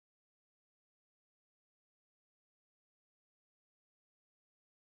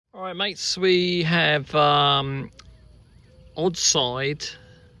All right, mates, we have Odd Side,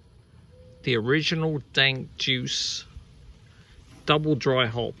 the original Dank juice, double dry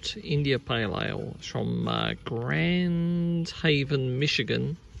hopped India Pale Ale from Grand Haven,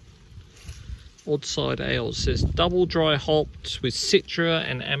 Michigan. Odd Side Ale says double dry hopped with Citra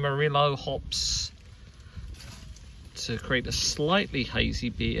and Amarillo hops to create a slightly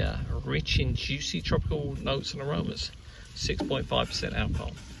hazy beer, rich in juicy tropical notes and aromas. 6.5%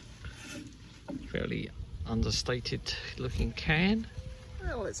 alcohol. Fairly understated looking can.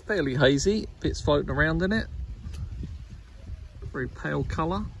 Well, it's fairly hazy, bits floating around in it. Very pale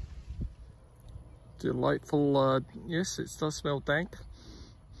colour. Delightful, yes, it does smell dank.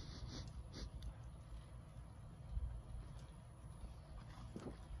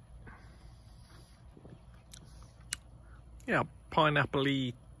 Yeah,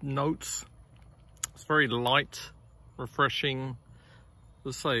 pineapple-y notes. It's very light, refreshing.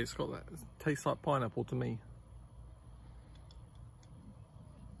 As I say, it's got that, it tastes like pineapple to me.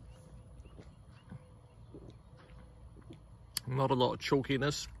 Not a lot of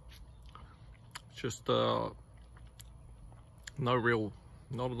chalkiness. Just not a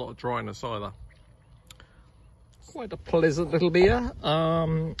lot of dryness either. Quite a pleasant little beer.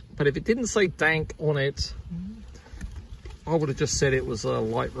 But if it didn't say dank on it, I would have just said it was a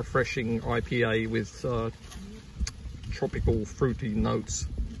light, refreshing IPA with tropical fruity notes.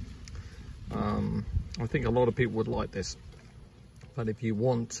 I think a lot of people would like this, but if you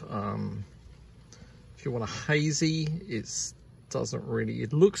want a hazy,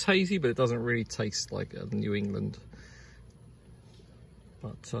 it looks hazy, but it doesn't really taste like a New England.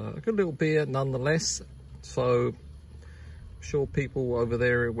 But a good little beer nonetheless. So I'm sure people over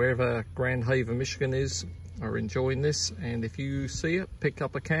there, wherever Grand Haven, Michigan is, are enjoying this. And if you see it, pick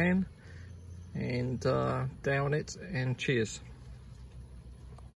up a can and down it, and cheers.